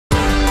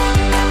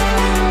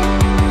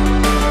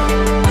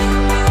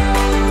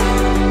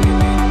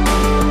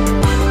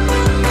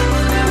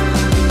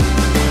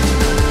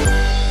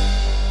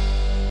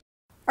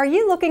Are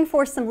you looking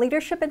for some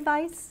leadership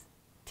advice?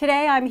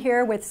 Today I'm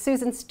here with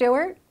Susan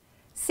Stewart,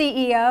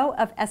 CEO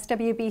of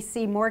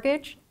SWBC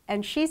Mortgage,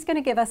 and she's going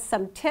to give us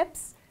some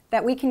tips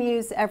that we can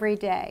use every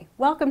day.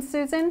 Welcome,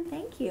 Susan.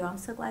 Thank you. I'm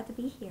so glad to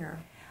be here.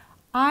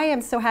 I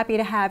am so happy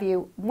to have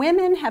you.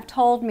 Women have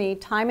told me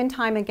time and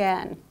time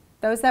again,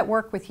 those that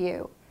work with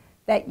you,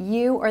 that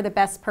you are the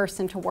best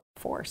person to work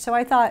for. So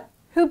I thought,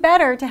 who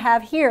better to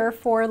have here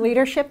for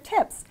leadership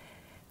tips?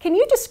 Can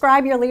you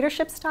describe your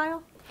leadership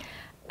style?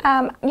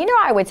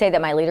 I would say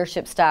that my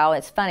leadership style,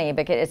 it's funny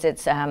because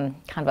it's kind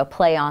of a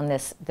play on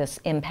this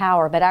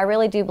mPower, but I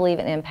really do believe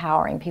in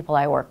empowering people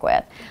I work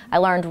with. I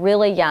learned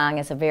really young,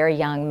 as a very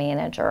young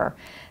manager,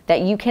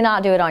 that you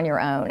cannot do it on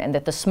your own, and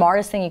that the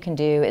smartest thing you can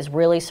do is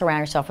really surround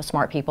yourself with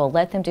smart people,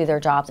 let them do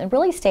their jobs, and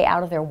really stay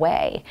out of their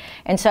way.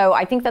 And so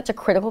I think that's a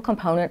critical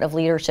component of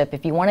leadership.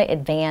 If you want to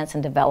advance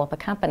and develop a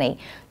company,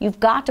 you've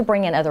got to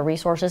bring in other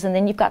resources, and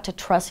then you've got to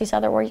trust these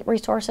other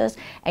resources,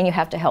 and you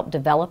have to help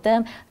develop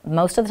them.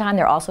 Most of the time,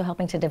 they're also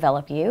helping to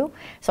develop you.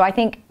 So I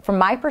think, from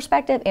my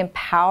perspective,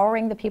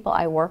 empowering the people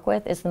I work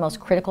with is the most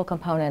critical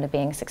component of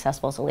being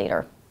successful as a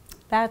leader.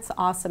 That's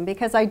awesome,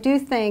 because I do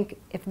think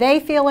if they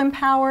feel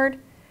empowered,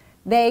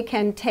 they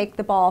can take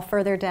the ball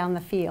further down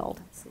the field.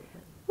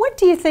 Absolutely. What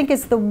do you think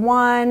is the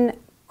one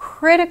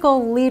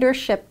critical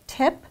leadership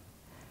tip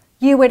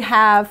you would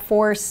have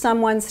for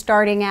someone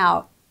starting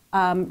out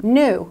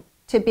new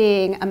to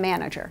being a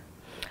manager?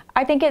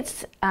 I think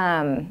it's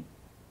often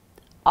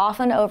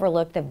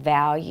overlooked the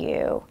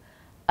value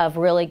of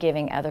really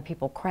giving other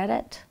people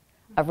credit,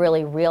 of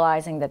really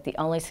realizing that the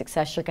only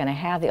success you're going to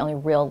have, the only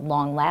real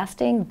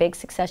long-lasting, big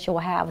success you will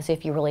have is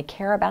if you really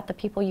care about the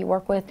people you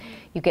work with,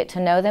 you get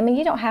to know them, and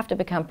you don't have to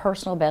become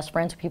personal best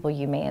friends with people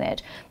you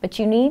manage, but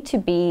you need to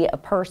be a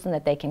person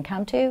that they can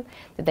come to,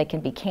 that they can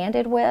be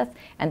candid with,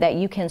 and that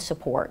you can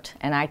support.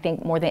 And I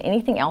think more than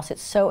anything else,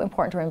 it's so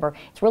important to remember,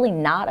 it's really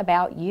not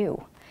about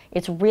you.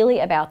 It's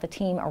really about the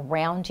team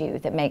around you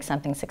that makes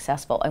something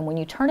successful. And when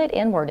you turn it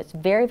inward, it's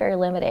very, very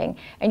limiting.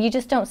 And you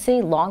just don't see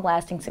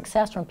long-lasting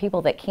success from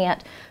people that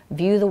can't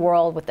view the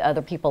world with the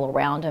other people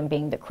around them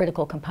being the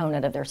critical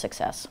component of their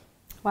success.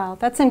 Wow,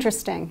 that's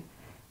interesting.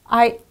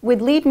 I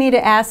would lead me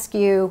to ask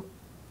you,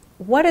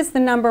 what is the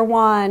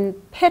 #1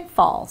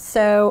 pitfall?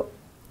 So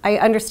I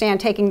understand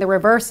taking the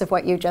reverse of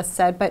what you just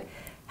said, but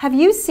have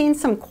you seen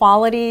some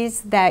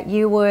qualities that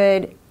you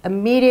would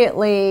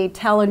immediately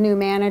tell a new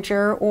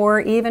manager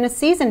or even a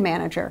seasoned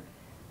manager,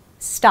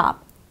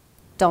 stop,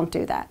 don't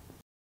do that?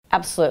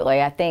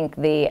 Absolutely. I think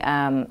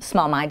the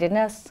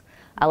small-mindedness,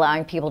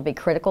 allowing people to be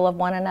critical of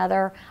one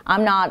another.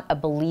 I'm not a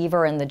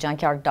believer in the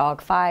junkyard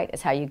dogfight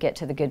is how you get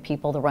to the good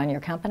people to run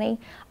your company.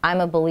 I'm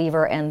a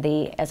believer in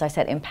the, as I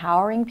said,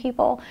 empowering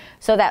people.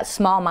 So that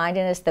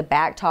small-mindedness, the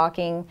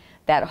back-talking,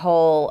 that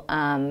whole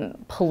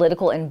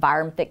political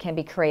environment that can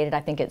be created,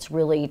 I think it's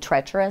really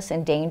treacherous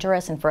and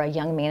dangerous, and for a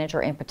young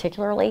manager in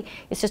particularly,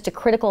 it's just a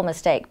critical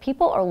mistake.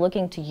 People are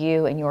looking to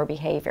you and your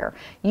behavior.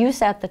 You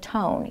set the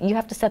tone. You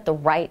have to set the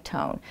right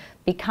tone.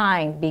 Be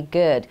kind, be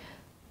good,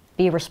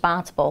 be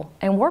responsible,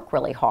 and work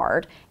really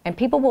hard, and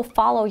people will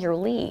follow your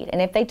lead.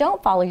 And if they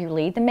don't follow your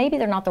lead, then maybe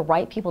they're not the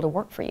right people to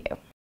work for you.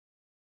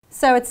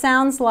 So it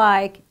sounds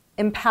like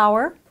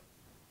empower,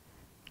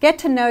 get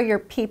to know your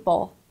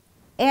people,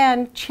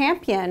 and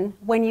champion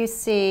when you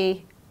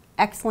see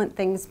excellent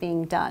things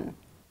being done.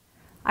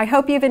 I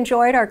hope you've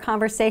enjoyed our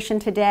conversation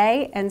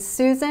today, and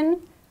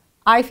Susan,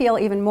 I feel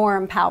even more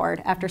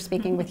empowered after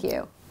speaking with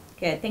you.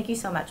 Good. Thank you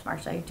so much,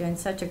 Marcia. You're doing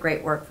such a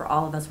great work for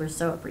all of us. We're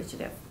so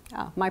appreciative.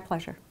 Oh, my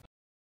pleasure.